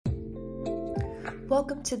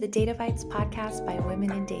Welcome to the Data Bites podcast by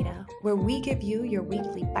Women in Data, where we give you your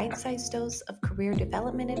weekly bite-sized dose of career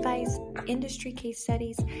development advice, industry case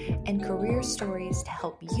studies, and career stories to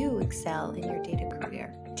help you excel in your data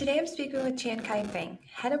career. Today I'm speaking with Tiankai Feng,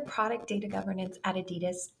 Head of Product Data Governance at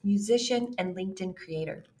Adidas, musician and LinkedIn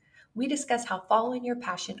creator. We discuss how following your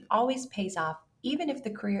passion always pays off, even if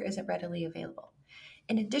the career isn't readily available.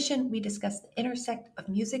 In addition, we discuss the intersect of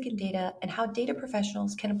music and data and how data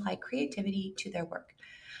professionals can apply creativity to their work.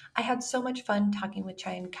 I had so much fun talking with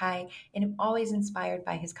Tiankai and am always inspired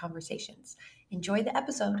by his conversations. Enjoy the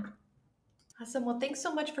episode. Awesome. Well, thanks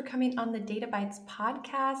so much for coming on the Data Bites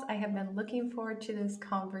podcast. I have been looking forward to this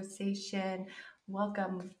conversation.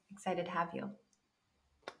 Welcome. Excited to have you.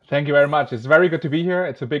 Thank you very much. It's very good to be here.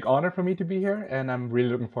 It's a big honor for me to be here, and I'm really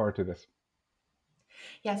looking forward to this.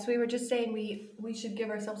 Yes, we were just saying we should give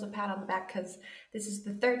ourselves a pat on the back because this is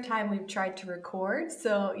the third time we've tried to record.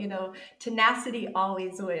 So, tenacity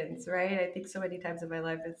always wins, right? I think so many times in my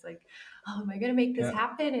life, it's like, oh, am I going to make this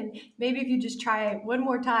happen? And maybe if you just try it one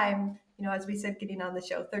more time, as we said, getting on the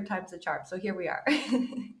show, third time's a charm. So here we are.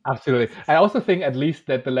 Absolutely. I also think at least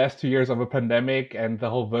that the last 2 years of a pandemic and the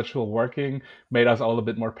whole virtual working made us all a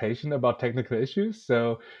bit more patient about technical issues.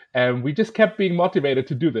 So we just kept being motivated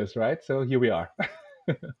to do this, right? So here we are.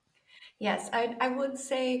 Yes, I would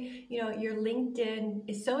say, your LinkedIn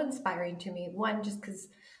is so inspiring to me. One, just because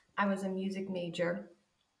I was a music major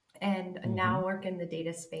and now work in the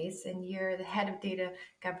data space, and you're the head of data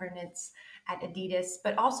governance at Adidas,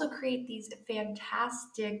 but also create these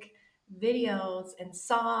fantastic videos and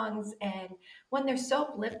songs. And when they're so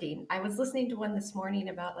uplifting, I was listening to one this morning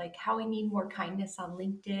about like how we need more kindness on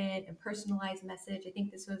LinkedIn and personalized message. I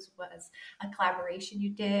think this was a collaboration you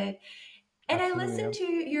did. And Absolutely, I listen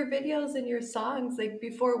to your videos and your songs like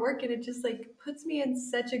before work, and it just like puts me in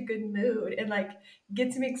such a good mood and like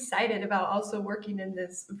gets me excited about also working in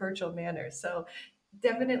this virtual manner. So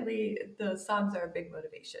definitely the songs are a big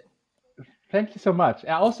motivation. Thank you so much.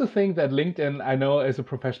 I also think that LinkedIn, I know, is a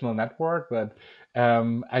professional network, but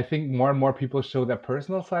I think more and more people show their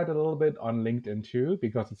personal side a little bit on LinkedIn too,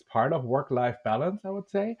 because it's part of work-life balance, I would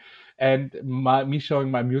say. And me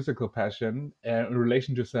showing my musical passion in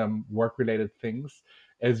relation to some work-related things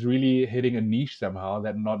is really hitting a niche somehow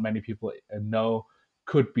that not many people know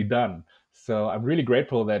could be done. So I'm really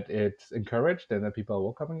grateful that it's encouraged and that people are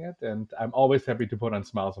welcoming it. And I'm always happy to put on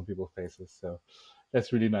smiles on people's faces. So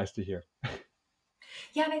that's really nice to hear.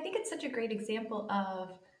 Yeah, and I think it's such a great example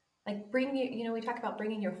of like bringing, we talk about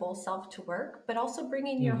bringing your whole self to work, but also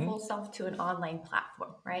bringing your hmm whole self to an online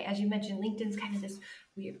platform, right? As you mentioned, LinkedIn's kind of this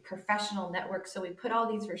weird professional network. So we put all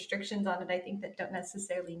these restrictions on it, I think, that don't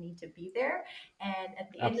necessarily need to be there. And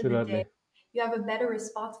at the end of the day, Absolutely. you have a better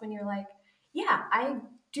response when you're like, yeah, I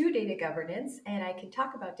do data governance and I can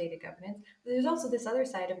talk about data governance. But there's also this other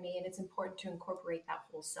side of me, and it's important to incorporate that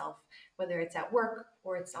whole self, whether it's at work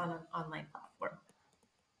or it's on an online platform.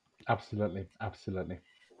 Absolutely. Absolutely.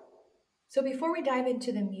 So before we dive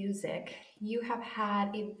into the music, you have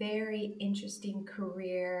had a very interesting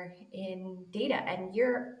career in data, and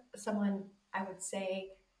you're someone I would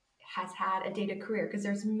say has had a data career because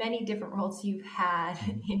there's many different roles you've had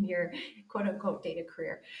Mhm. in your quote unquote data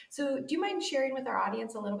career. So do you mind sharing with our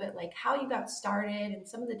audience a little bit like how you got started and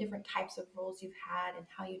some of the different types of roles you've had and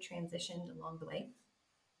how you transitioned along the way?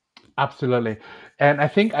 Absolutely. And I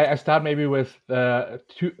think I start maybe with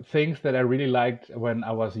two things that I really liked when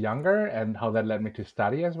I was younger and how that led me to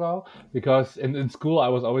study as well. Because in school, I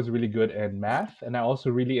was always really good in math. And I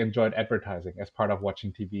also really enjoyed advertising as part of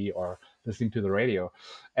watching TV or listening to the radio.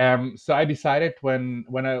 So I decided when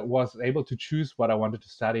I was able to choose what I wanted to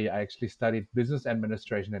study, I actually studied business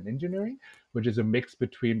administration and engineering, which is a mix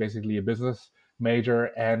between basically a business major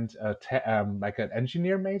and like an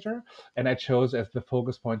engineer major. And I chose as the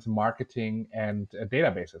focus points marketing and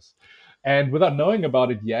databases. And without knowing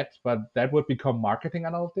about it yet, but that would become marketing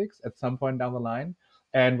analytics at some point down the line.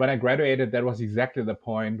 And when I graduated, that was exactly the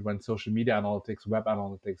point when social media analytics, web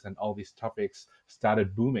analytics, and all these topics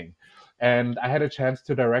started booming. And I had a chance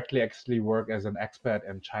to directly actually work as an expert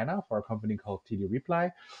in China for a company called TD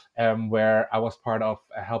Reply, where I was part of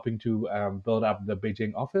helping to build up the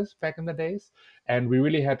Beijing office back in the days. And we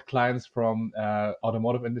really had clients from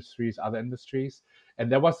automotive industries, other industries.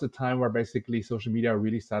 And there was the time where basically social media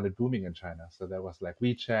really started booming in China. So there was like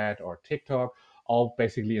WeChat or TikTok, all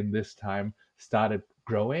basically in this time started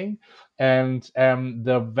growing. And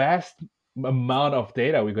the vast amount of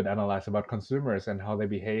data we could analyze about consumers and how they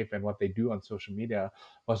behave and what they do on social media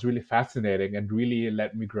was really fascinating and really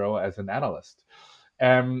let me grow as an analyst.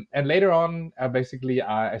 And later on, basically,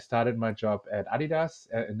 I started my job at Adidas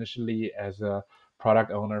initially as a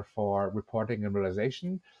product owner for reporting and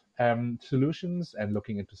realization solutions and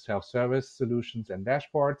looking into self-service solutions and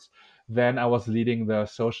dashboards. Then I was leading the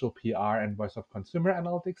social PR and voice of consumer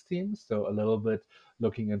analytics teams. So a little bit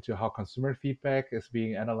looking into how consumer feedback is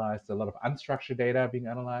being analyzed, a lot of unstructured data being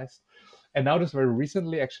analyzed. And now, just very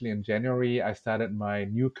recently, actually in January, I started my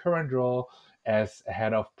new current role as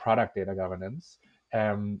head of product data governance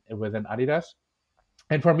within Adidas.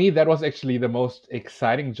 And for me, that was actually the most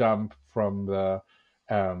exciting jump from the,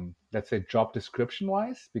 let's say, job description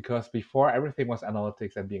wise, because before everything was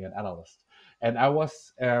analytics and being an analyst. And I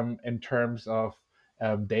was, in terms of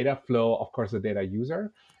data flow, of course, a data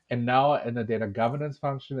user. And now in the data governance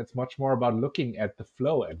function, it's much more about looking at the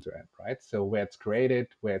flow end to end, right? So where it's created,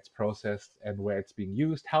 where it's processed, and where it's being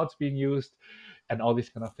used, how it's being used, and all these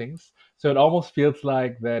kind of things. So it almost feels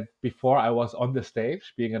like that before I was on the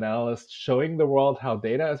stage being an analyst, showing the world how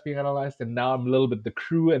data is being analyzed, and now I'm a little bit the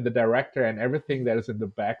crew and the director and everything that is in the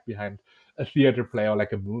back behind a theater play or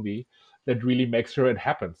like a movie that really makes sure it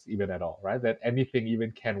happens even at all, right? That anything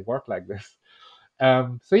even can work like this.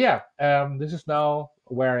 So yeah, this is now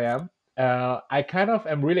where I am. I kind of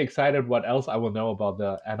am really excited what else I will know about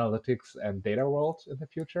the analytics and data world in the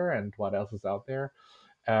future and what else is out there.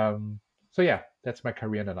 Um, so yeah, that's my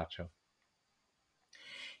career in a nutshell.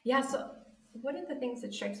 Yeah, so one of the things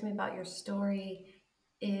that strikes me about your story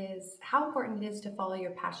is how important it is to follow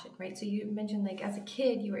your passion, right? So you mentioned like as a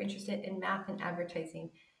kid, you were interested in math and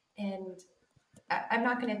advertising. And I'm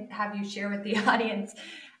not going to have you share with the audience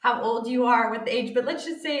how old you are, what the age, but let's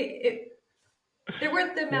just say there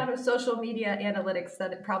weren't the Yeah, amount of social media analytics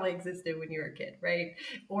that it probably existed when you were a kid, right?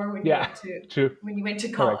 Or yeah, true, when you went to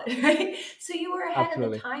correct, college, right? So you were ahead of the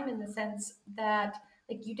absolutely. time in the sense that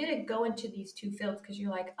like you didn't go into these two fields because you're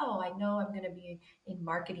like, oh, I know I'm going to be in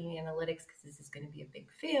marketing analytics because this is going to be a big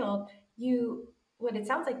field. You, what it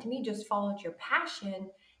sounds like to me, just followed your passion.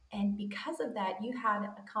 And because of that, you had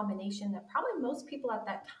a combination that probably most people at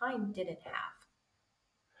that time didn't have.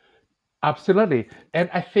 Absolutely.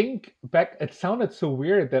 And I think back, it sounded so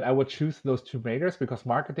weird that I would choose those two majors because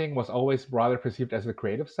marketing was always rather perceived as the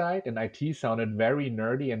creative side, and IT sounded very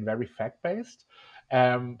nerdy and very fact based.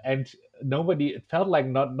 And nobody, it felt like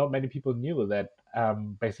not many people knew that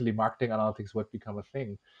basically marketing analytics would become a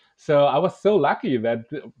thing. So I was so lucky that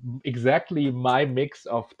exactly my mix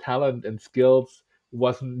of talent and skills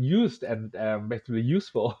was used and basically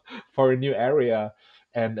useful for a new area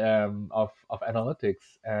and of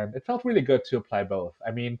analytics, and it felt really good to apply both.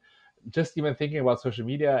 I mean, just even thinking about social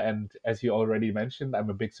media, and as you already mentioned, I'm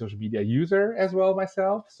a big social media user as well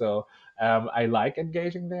myself, so I like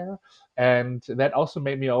engaging there, and that also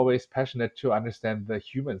made me always passionate to understand the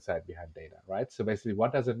human side behind data, right? So basically,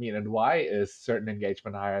 what does it mean, and why is certain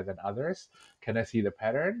engagement higher than others? Can I see the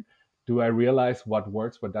pattern? Do I realize what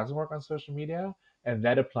works, what doesn't work on social media? And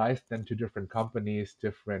that applies then to different companies,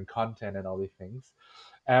 different content, and all these things.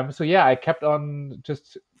 So yeah, I kept on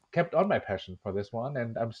my passion for this one,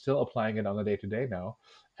 and I'm still applying it on a day to day now,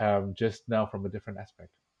 just now from a different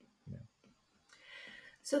aspect. Yeah,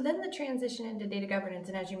 So then the transition into data governance,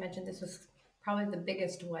 and as you mentioned, this was probably the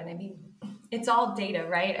biggest one. I mean, it's all data,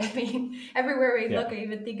 right? I mean, everywhere we yeah, look, I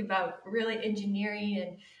even think about really engineering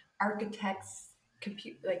and architects,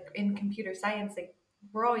 like in computer science, like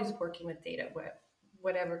we're always working with data,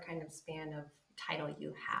 whatever kind of span of title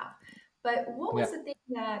you have. But what yeah. was the thing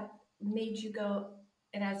that made you go,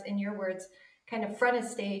 and as in your words, kind of front of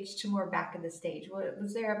stage to more back of the stage?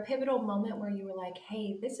 Was there a pivotal moment where you were like,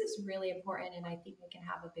 hey, this is really important and I think we can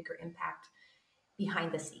have a bigger impact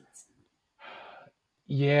behind the scenes?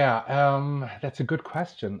 Yeah, that's a good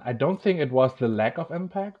question. I don't think it was the lack of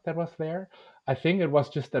impact that was there. I think it was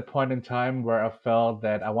just that point in time where I felt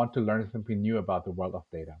that I want to learn something new about the world of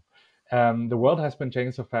data. The world has been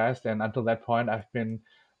changing so fast, and until that point, I've been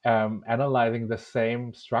analyzing the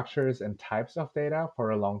same structures and types of data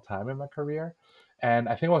for a long time in my career. And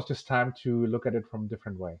I think it was just time to look at it from a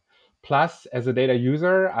different way. Plus, as a data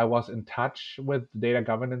user, I was in touch with data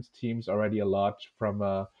governance teams already a lot from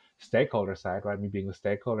a stakeholder side, right? Me being a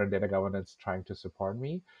stakeholder and data governance trying to support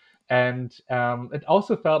me. And it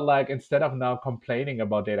also felt like instead of now complaining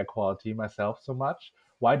about data quality myself so much,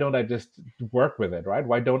 why don't I just work with it, right?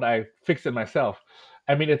 Why don't I fix it myself?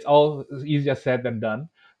 I mean, it's all easier said than done.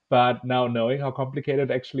 But now knowing how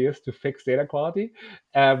complicated it actually is to fix data quality,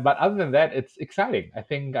 but other than that, it's exciting. I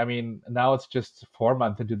think, I mean, now it's just 4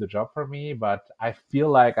 months into the job for me, but I feel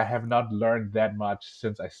like I have not learned that much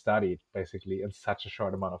since I studied basically in such a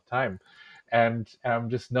short amount of time. And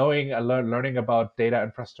just knowing, learning about data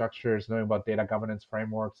infrastructures, knowing about data governance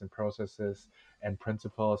frameworks and processes and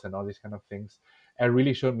principles and all these kind of things, it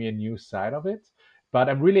really showed me a new side of it. But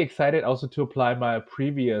I'm really excited also to apply my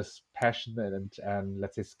previous passion and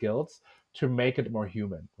let's say skills to make it more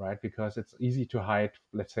human, right? Because it's easy to hide,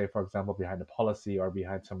 let's say, for example, behind a policy or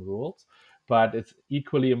behind some rules, but it's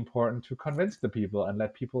equally important to convince the people and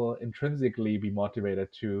let people intrinsically be motivated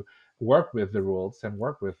to work with the rules and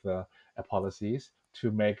work with the policies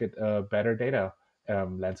to make it a better data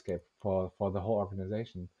landscape for the whole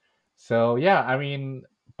organization. So yeah, I mean,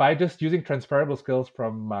 by just using transferable skills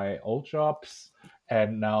from my old jobs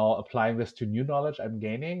and now applying this to new knowledge I'm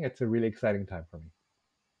gaining, it's a really exciting time for me.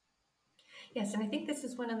 Yes, and I think this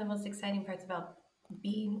is one of the most exciting parts about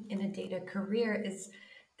being in a data career is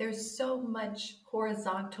there's so much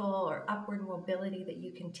horizontal or upward mobility that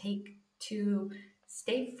you can take to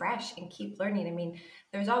stay fresh and keep learning. I mean,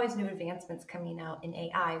 there's always new advancements coming out in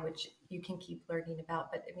AI, which you can keep learning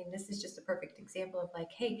about. But I mean, this is just a perfect example of like,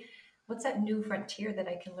 hey, what's that new frontier that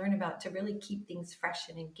I can learn about to really keep things fresh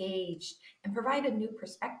and engaged and provide a new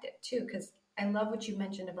perspective too? Because I love what you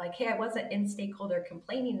mentioned of like, hey, I was an in stakeholder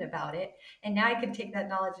complaining about it, and now I can take that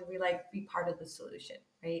knowledge and be part of the solution,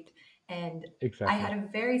 right? And I Exactly. had a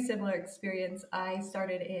very similar experience. I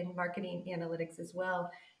started in marketing analytics as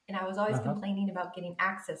well, and I was always Uh-huh. complaining about getting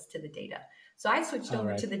access to the data. So I switched All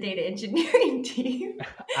over to right. the data engineering team,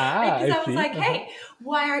 right? Ah, Because I I was see. like, Uh-huh. hey,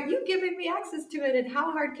 why aren't you giving me access to it? And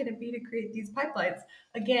how hard can it be to create these pipelines?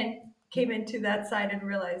 Again, came into that side and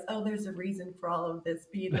realized, oh, there's a reason for all of this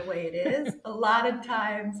being the way it is. A lot of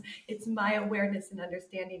times it's my awareness and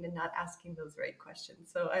understanding and not asking those right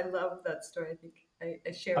questions. So I love that story. I think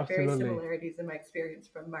I share very Absolutely. similarities in my experience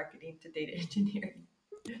from marketing to data engineering.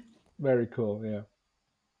 Very cool. Yeah.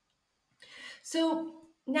 So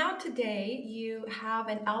now today you have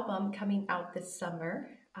an album coming out this summer.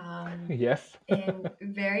 Yes. And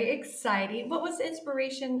very exciting. What was the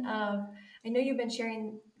inspiration of? I know you've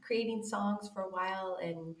been creating songs for a while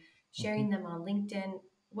and Mhm. sharing them on LinkedIn.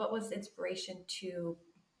 What was the inspiration to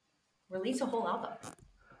release a whole album?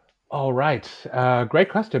 All right. Great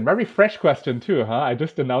question. Very fresh question too, huh? I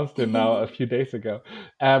just announced it now a few days ago.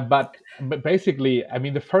 But basically, I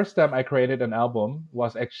mean, the first time I created an album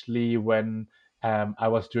was actually when I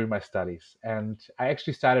was doing my studies, and I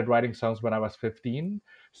actually started writing songs when I was 15.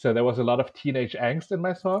 So there was a lot of teenage angst in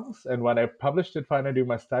my songs, and when I published it finally during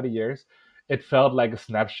my study years, it felt like a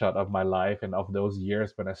snapshot of my life and of those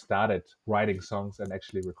years when I started writing songs and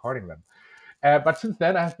actually recording them. But since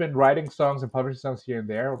then, I've been writing songs and publishing songs here and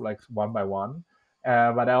there, like one by one.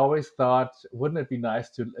 But I always thought, wouldn't it be nice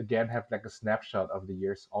to again have like a snapshot of the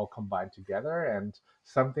years all combined together and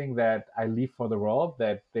something that I leave for the world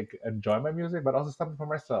that they enjoy my music, but also something for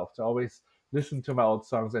myself to always listen to my old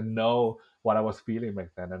songs and know what I was feeling back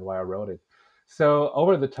then and why I wrote it. So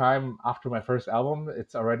over the time after my first album,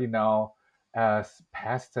 it's already now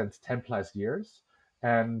passed since 10 plus years,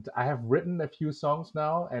 and I have written a few songs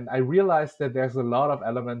now, and I realized that there's a lot of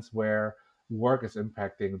elements where work is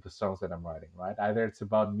impacting the songs that I'm writing, right? Either it's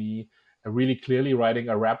about me really clearly writing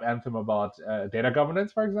a rap anthem about data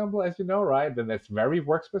governance, for example, as you know, right? Then that's very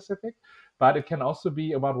work specific, but it can also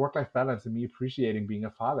be about work life balance and me appreciating being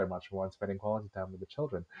a father much more and spending quality time with the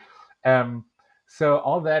children. Um, so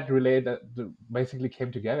all that related basically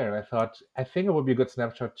came together, and I thought I think it would be a good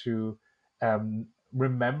snapshot to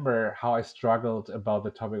remember how I struggled about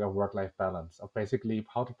the topic of work-life balance, of basically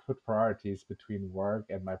how to put priorities between work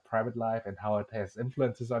and my private life, and how it has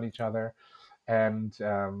influences on each other. And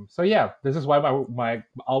so yeah, this is why my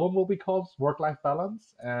album will be called Work-Life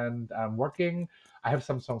Balance. And I'm working. I have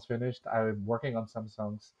some songs finished. I'm working on some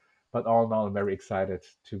songs, but all in all, I'm very excited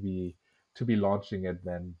to be launching it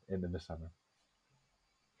then in the summer.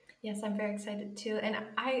 Yes, I'm very excited too. And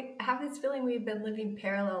I have this feeling we've been living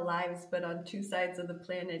parallel lives, but on two sides of the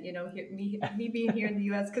planet. Me being here in the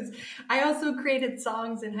US, because I also created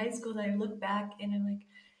songs in high school and I look back and I'm like,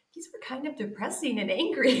 these were kind of depressing and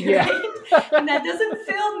angry, Yeah, right? And that doesn't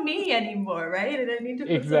fill me anymore, right? And I need to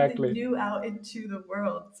put something exactly. new out into the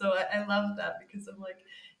world. So I love that because I'm like,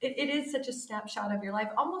 it is such a snapshot of your life,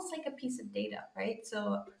 almost like a piece of data, right?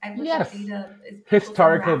 So I look at Yes, data as people's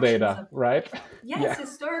historical interactions data, of, right? yes, Yeah.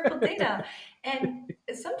 historical data. And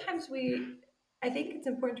sometimes I think it's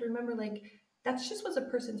important to remember like that's just was a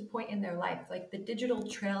person's point in their life, like the digital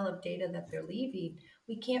trail of data that they're leaving.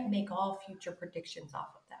 We can't make all future predictions off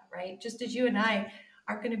of that, right? Just as you and I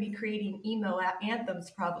aren't going to be creating emo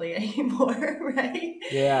anthems probably anymore, right?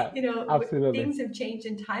 Yeah, absolutely. Things have changed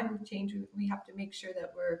and time have changed. We have to make sure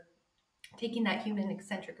that we're taking that human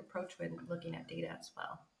eccentric approach when looking at data as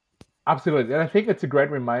well. Absolutely. And I think it's a great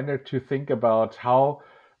reminder to think about how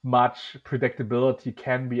much predictability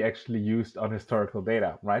can be actually used on historical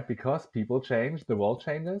data, right? Because people change, the world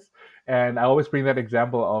changes. And I always bring that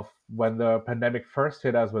example of when the pandemic first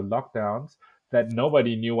hit us with lockdowns, that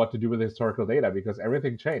nobody knew what to do with historical data because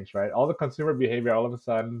everything changed, right? All the consumer behavior all of a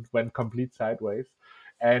sudden went complete sideways.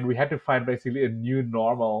 And we had to find basically a new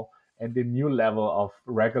normal and a new level of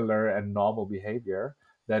regular and normal behavior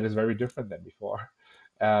that is very different than before.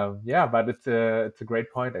 Yeah, but it's a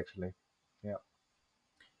great point actually. Yeah.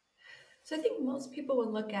 So I think most people would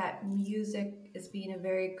look at music as being a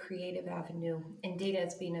very creative avenue and data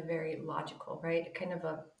as being a very logical, right? Kind of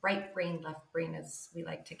a right brain, left brain, as we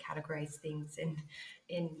like to categorize things in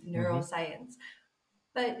hmm neuroscience.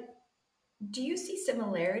 But do you see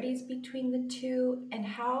similarities between the two, and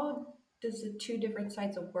how does the two different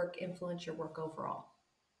sides of work influence your work overall?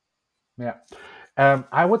 Yeah.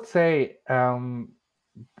 I would say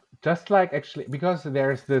just like actually because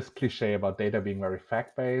there's this cliche about data being very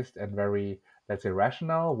fact based and very, let's say,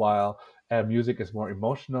 rational, while music is more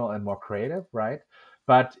emotional and more creative, right?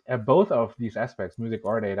 But both of these aspects, music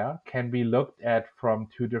or data, can be looked at from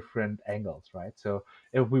two different angles, right? So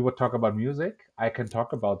if we would talk about music, I can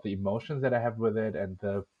talk about the emotions that I have with it and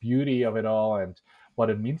the beauty of it all and what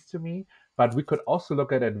it means to me. But we could also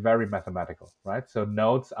look at it very mathematical, right? So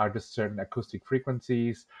notes are just certain acoustic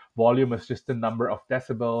frequencies, volume is just the number of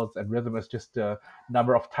decibels, and rhythm is just the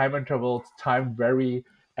number of time intervals, timed very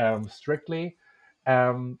strictly.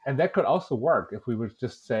 And that could also work if we would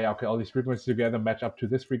just say, okay, all these frequencies together match up to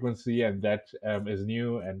this frequency, and that is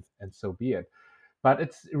new, and so be it. But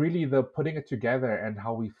it's really the putting it together and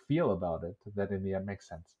how we feel about it that in the end makes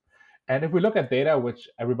sense. And if we look at data, which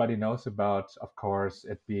everybody knows about, of course,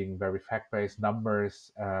 it being very fact based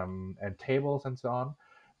numbers and tables and so on.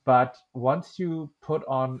 But once you put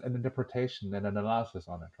on an interpretation and an analysis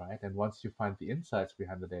on it, right? And once you find the insights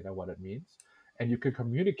behind the data, what it means, and you can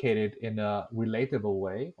communicate it in a relatable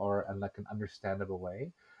way or like an understandable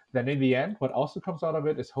way, then in the end, what also comes out of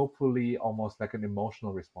it is hopefully almost like an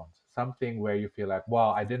emotional response, something where you feel like, wow,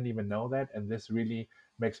 I didn't even know that. And this really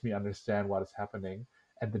makes me understand what is happening.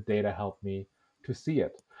 And the data helped me to see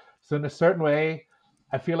it. So, in a certain way,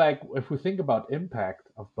 I feel like if we think about impact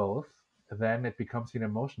of both, then it becomes an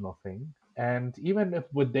emotional thing. And even if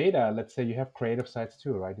with data, let's say you have creative sides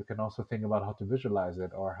too, right? You can also think about how to visualize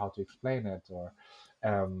it or how to explain it, or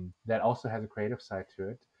that also has a creative side to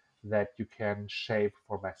it that you can shape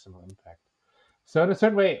for maximum impact. So in a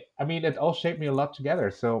certain way, I mean, it all shaped me a lot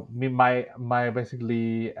together. So my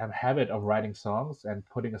basically habit of writing songs and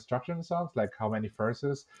putting a structure in songs, like how many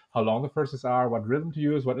verses, how long the verses are, what rhythm to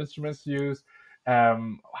use, what instruments to use,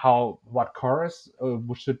 how what chorus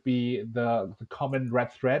should be the common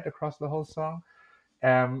red thread across the whole song.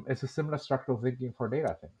 It's a similar structural thinking for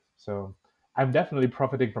data things. So I'm definitely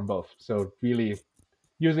profiting from both. So really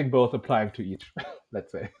using both, applying to each,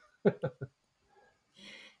 let's say.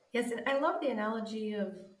 Yes, and I love the analogy of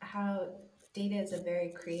how data is a very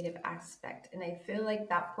creative aspect. And I feel like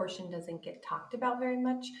that portion doesn't get talked about very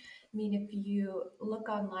much. I mean, if you look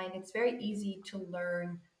online, it's very easy to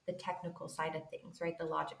learn the technical side of things, right? The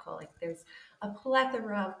logical. Like there's a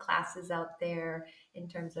plethora of classes out there in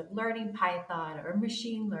terms of learning Python or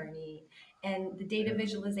machine learning. And the data Yeah,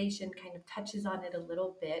 visualization kind of touches on it a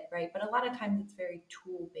little bit, right? But a lot of times it's very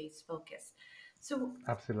tool based focus. So,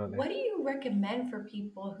 absolutely. what do you recommend for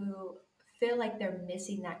people who feel like they're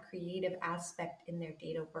missing that creative aspect in their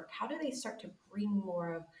data work? How do they start to bring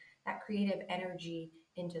more of that creative energy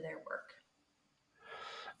into their work?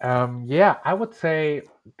 Yeah, I would say,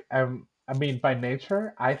 I mean, by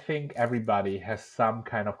nature, I think everybody has some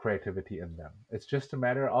kind of creativity in them. It's just a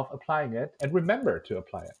matter of applying it and remember to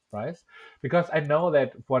apply it, right? Because I know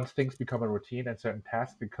that once things become a routine and certain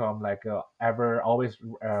tasks become like a ever, always,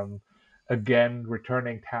 again,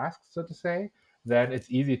 returning tasks, so to say, then it's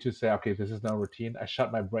easy to say, okay, this is no routine. I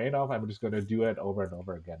shut my brain off. I'm just going to do it over and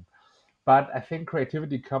over again. But I think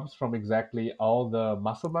creativity comes from exactly all the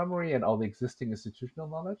muscle memory and all the existing institutional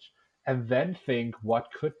knowledge, and then think what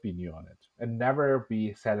could be new on it, and never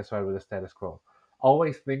be satisfied with the status quo.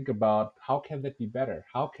 Always think about how can that be better?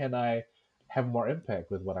 How can I have more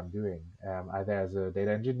impact with what I'm doing, either as a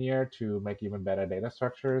data engineer to make even better data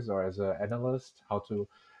structures, or as an analyst, how to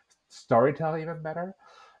storytell even better.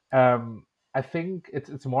 I think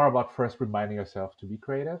it's more about first reminding yourself to be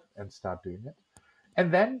creative and start doing it.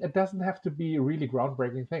 And then it doesn't have to be really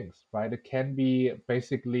groundbreaking things, right? It can be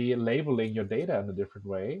basically labeling your data in a different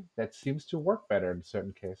way that seems to work better in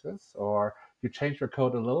certain cases. Or you change your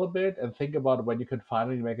code a little bit and think about when you can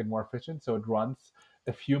finally make it more efficient so it runs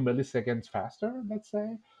a few milliseconds faster, let's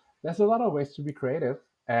say. There's a lot of ways to be creative.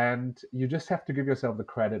 And you just have to give yourself the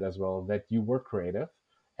credit as well that you were creative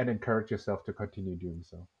and encourage yourself to continue doing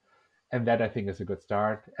so. And that I think is a good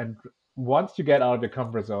start. And once you get out of the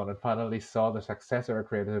comfort zone and finally saw the success of your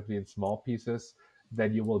creativity in small pieces,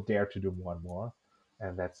 then you will dare to do more and more.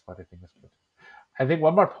 And that's what I think is good. I think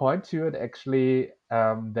one more point to it actually,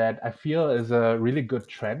 that I feel is a really good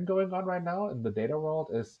trend going on right now in the data world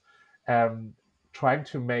is, um, trying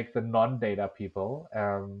to make the non-data people,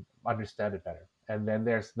 understand it better. And then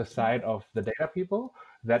there's the side of the data people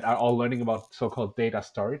that are all learning about so-called data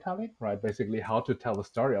storytelling, right? Basically, how to tell the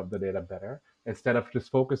story of the data better instead of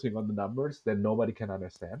just focusing on the numbers that nobody can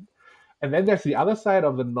understand. And then there's the other side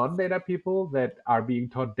of the non-data people that are being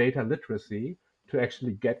taught data literacy to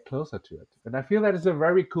actually get closer to it. And I feel that is a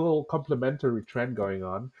very cool complementary trend going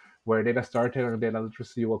on where data storytelling and data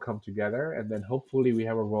literacy will come together. And then hopefully we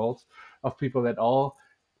have a world of people that all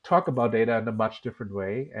talk about data in a much different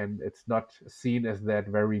way. And it's not seen as that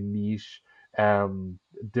very niche, um,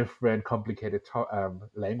 different, complicated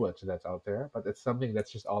language that's out there, but it's something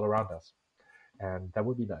that's just all around us. And that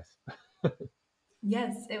would be nice.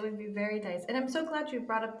 Yes, it would be very nice. And I'm so glad you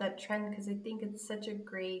brought up that trend because I think it's such a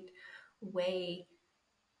great way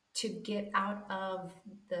to get out of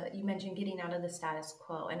you mentioned getting out of the status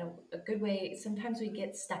quo. And a good way, sometimes we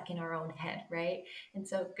get stuck in our own head, right? And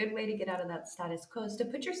so a good way to get out of that status quo is to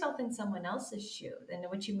put yourself in someone else's shoe. And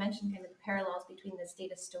what you mentioned, kind of the parallels between this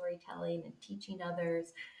data storytelling and teaching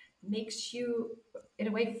others, makes you, in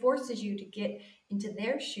a way, forces you to get into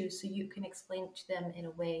their shoes so you can explain it to them in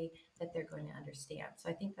a way that they're going to understand. So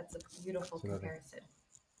I think that's a beautiful Absolutely. comparison.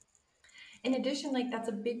 In addition, like that's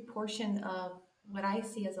a big portion of what I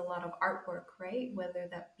see as a lot of artwork, right? Whether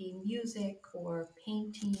that be music or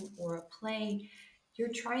painting or a play, you're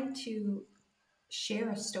trying to share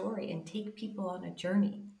a story and take people on a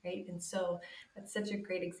journey, right? And so that's such a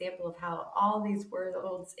great example of how all these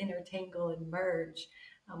worlds intertangle and merge.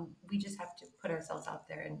 We just have to put ourselves out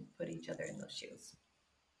there and put each other in those shoes.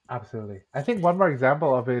 Absolutely. I think one more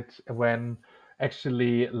example of it when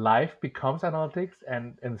actually life becomes analytics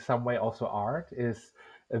and in some way also art is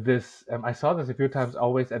this. I saw this a few times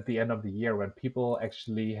always at the end of the year when people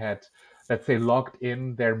actually had, let's say, logged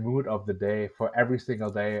in their mood of the day for every single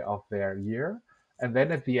day of their year. And then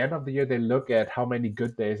at the end of the year, they look at how many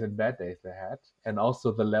good days and bad days they had, and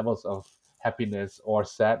also the levels of happiness or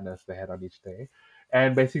sadness they had on each day,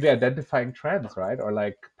 and basically identifying trends, right? Or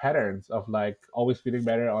like patterns of like always feeling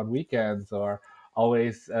better on weekends or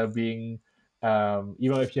always being,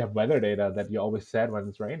 even if you have weather data that you're always sad when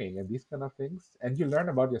it's raining and these kind of things. And you learn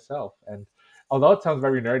about yourself. And although it sounds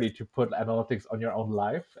very nerdy to put analytics on your own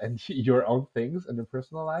life and your own things in your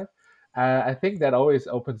personal life, I think that always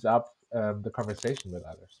opens up the conversation with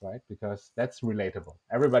others, right? Because that's relatable.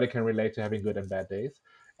 Everybody can relate to having good and bad days.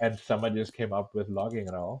 And someone just came up with logging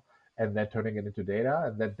it all and then turning it into data,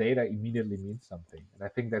 and that data immediately means something. And I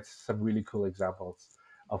think that's some really cool examples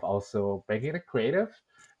of also making it creative,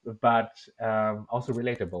 but also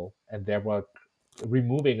relatable, and thereby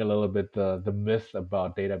removing a little bit the myth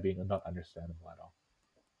about data being not understandable at all.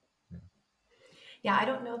 Yeah. Yeah, I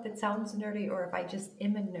don't know if it sounds nerdy or if I just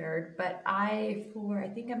am a nerd, but I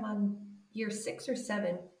think I'm on year 6 or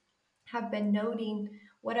 7, have been noting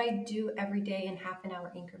what I do every day in half an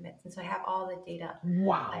hour increments. And so I have all the data. I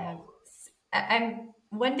Wow. have, I'm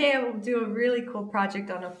one day I will do a really cool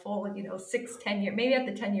project on a full, 6, 10 year, maybe at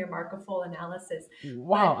the 10-year mark, a full analysis.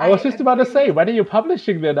 Wow. But I was just about to say, every when are you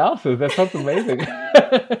publishing the analysis? That sounds amazing.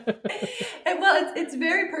 and well, it's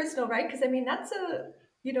very personal, right? Because I mean, that's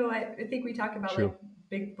I think we talk about like True.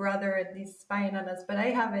 Big Brother and he's spying on us, but I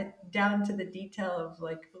have it down to the detail of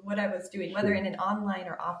like what I was doing, whether True. in an online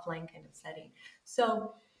or offline kind of setting.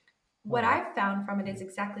 So what Wow. I've found from it is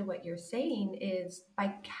exactly what you're saying is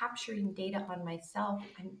by capturing data on myself,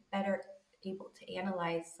 I'm better able to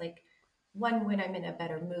analyze like one when I'm in a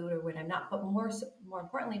better mood or when I'm not, but more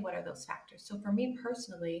importantly, what are those factors? So for me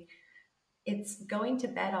personally, it's going to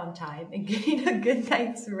bed on time and getting a good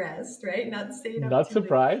night's rest, right? Not staying up Not too late.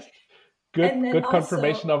 surprised. And Good. then Good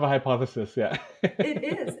confirmation also of a hypothesis. Yeah. it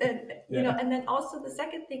is. And Yeah. and then also the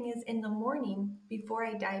second thing is in the morning before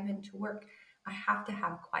I dive into work, I have to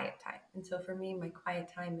have quiet time. And so for me, my quiet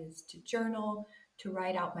time is to journal, to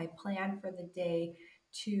write out my plan for the day,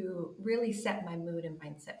 to really set my mood and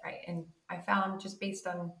mindset right. And I found just based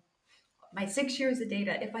on my 6 years of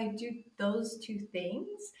data, if I do those two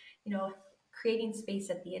things, you know, creating space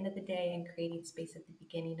at the end of the day and creating space at the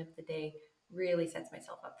beginning of the day really sets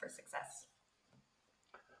myself up for success.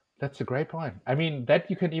 That's a great point. I mean, that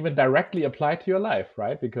you can even directly apply to your life,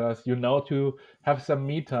 right? Because you know to have some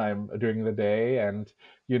me time during the day and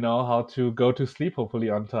you know how to go to sleep hopefully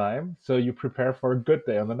on time. So you prepare for a good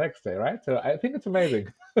day on the next day, right? So I think it's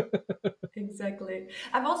amazing. Exactly.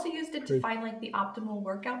 I've also used it to Great. find like the optimal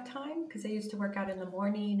workout time because I used to work out in the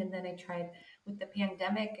morning and then I tried with the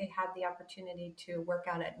pandemic, I had the opportunity to work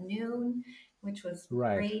out at noon, which was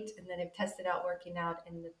Right. great. And then I've tested out working out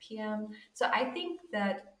in the PM. So I think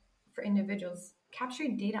that for individuals,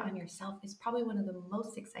 capturing data on yourself is probably one of the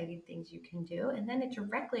most exciting things you can do. And then it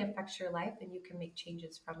directly affects your life and you can make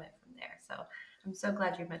changes from it from there. So I'm so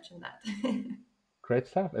glad you mentioned that. Great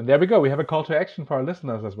stuff. And there we go. We have a call to action for our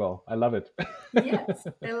listeners as well. I love it. Yes,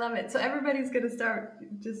 I love it. So everybody's going to start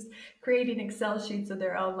just creating Excel sheets of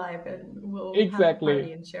their own life, and we'll have a Exactly.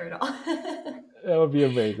 party and share it all. That would be I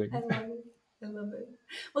amazing. love it. I love it.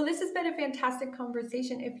 Well, this has been a fantastic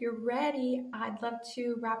conversation. If you're ready, I'd love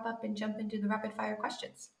to wrap up and jump into the rapid fire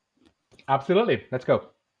questions. Absolutely. Let's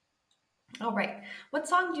go. All right. What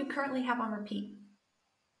song do you currently have on repeat?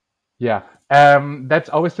 Yeah, that's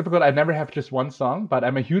always difficult. I never have just one song, but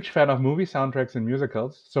I'm a huge fan of movie soundtracks and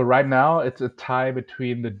musicals. So right now, it's a tie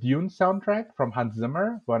between the Dune soundtrack from Hans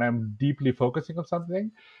Zimmer, when I'm deeply focusing on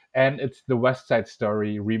something, and it's the West Side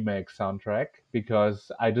Story remake soundtrack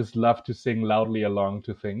because I just love to sing loudly along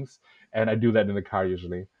to things, and I do that in the car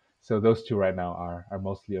usually. So those two right now are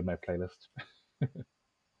mostly on my playlist.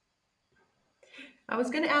 I was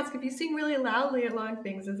going to ask if you sing really loudly along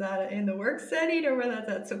things. Is that in the work setting or where that's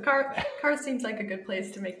at? So car seems like a good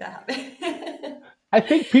place to make that happen. I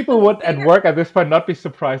think people Okay, would at work at this point not be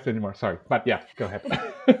surprised anymore. Sorry, but yeah, go ahead.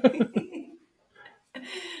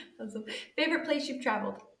 Awesome. Favorite place you've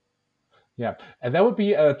traveled? Yeah, and that would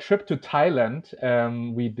be a trip to Thailand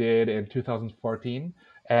we did in 2014.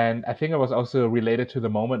 And I think it was also related to the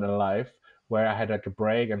moment in life where I had like a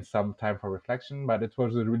break and some time for reflection, but it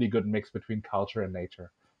was a really good mix between culture and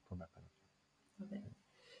nature for my point Love it.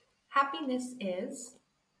 Happiness is.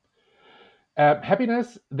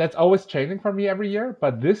 happiness, that's always changing for me every year,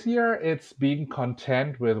 but this year it's being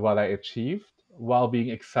content with what I achieved while being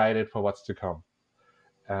excited for what's to come.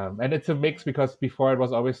 And it's a mix because before it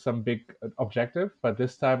was always some big objective, but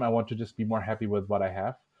this time I want to just be more happy with what I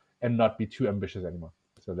have and not be too ambitious anymore.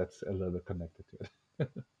 So that's a little bit connected to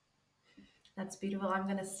That's beautiful. I'm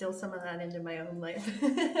going to steal some of that into my own life.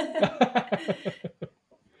 it.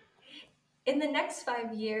 In the next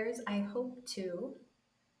 5 years, I hope to.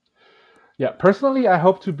 Yeah, personally, I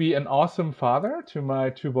hope to be an awesome father to my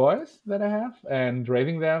two boys that I have and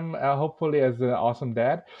raising them hopefully as an awesome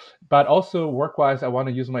dad. But also, work wise, I want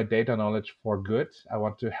to use my data knowledge for good. I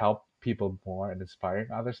want to help people more and inspiring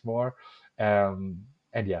others more. And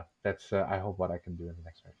yeah, that's, I hope, what I can do in the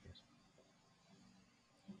next 5 years.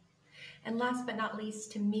 And last but not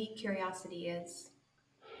least, to me, curiosity is.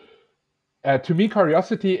 To me,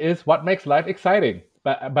 curiosity is what makes life exciting.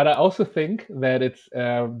 But I also think that it's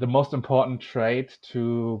the most important trait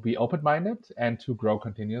to be open minded and to grow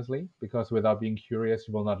continuously. Because without being curious,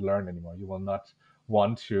 you will not learn anymore. You will not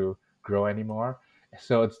want to grow anymore.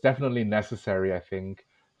 So it's definitely necessary, I think,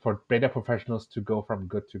 for data professionals to go from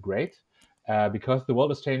good to great. Because the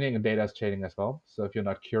world is changing and data is changing as well. So if you're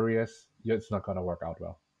not curious, it's not going to work out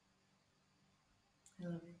well. I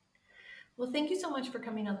love it. Well, thank you so much for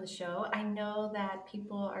coming on the show. I know that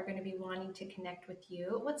people are going to be wanting to connect with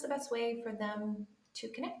you. What's the best way for them to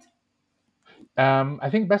connect? I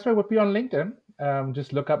think best way would be on LinkedIn.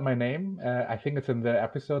 Just look up my name. I think it's in the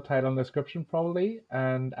episode title and description probably.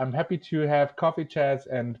 And I'm happy to have coffee chats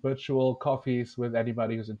and virtual coffees with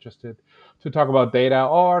anybody who's interested to talk about data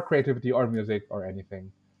or creativity or music or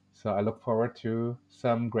anything. So I look forward to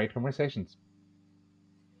some great conversations.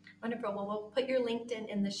 Wonderful. Well, we'll put your LinkedIn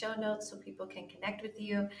in the show notes so people can connect with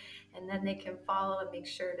you and then they can follow and make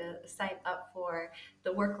sure to sign up for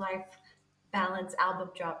the work life balance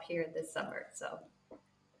album drop here this summer. So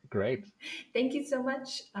Great. thank you so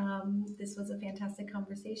much. This was a fantastic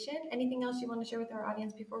conversation. Anything else you want to share with our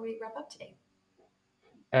audience before we wrap up today?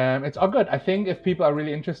 It's all good. I think if people are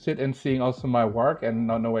really interested in seeing also my work and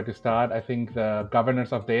not know where to start, I think the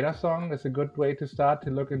Governors of Data song is a good way to start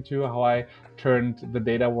to look into how I turned the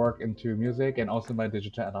data work into music and also my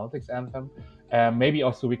digital analytics anthem. Maybe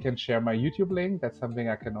also we can share my YouTube link. That's something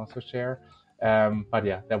I can also share. But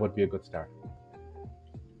yeah, that would be a good start.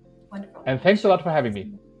 Wonderful. And thanks a lot for having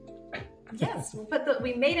me. Yes,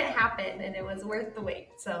 we made it happen and it was worth the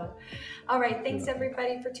wait. So, all right. Thanks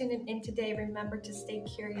everybody for tuning in today. Remember to stay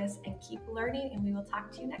curious and keep learning, and we will talk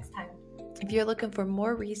to you next time. If you're looking for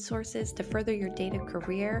more resources to further your data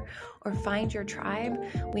career or find your tribe,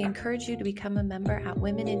 we encourage you to become a member at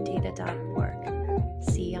womenindata.org.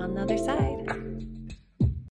 See you on the other side.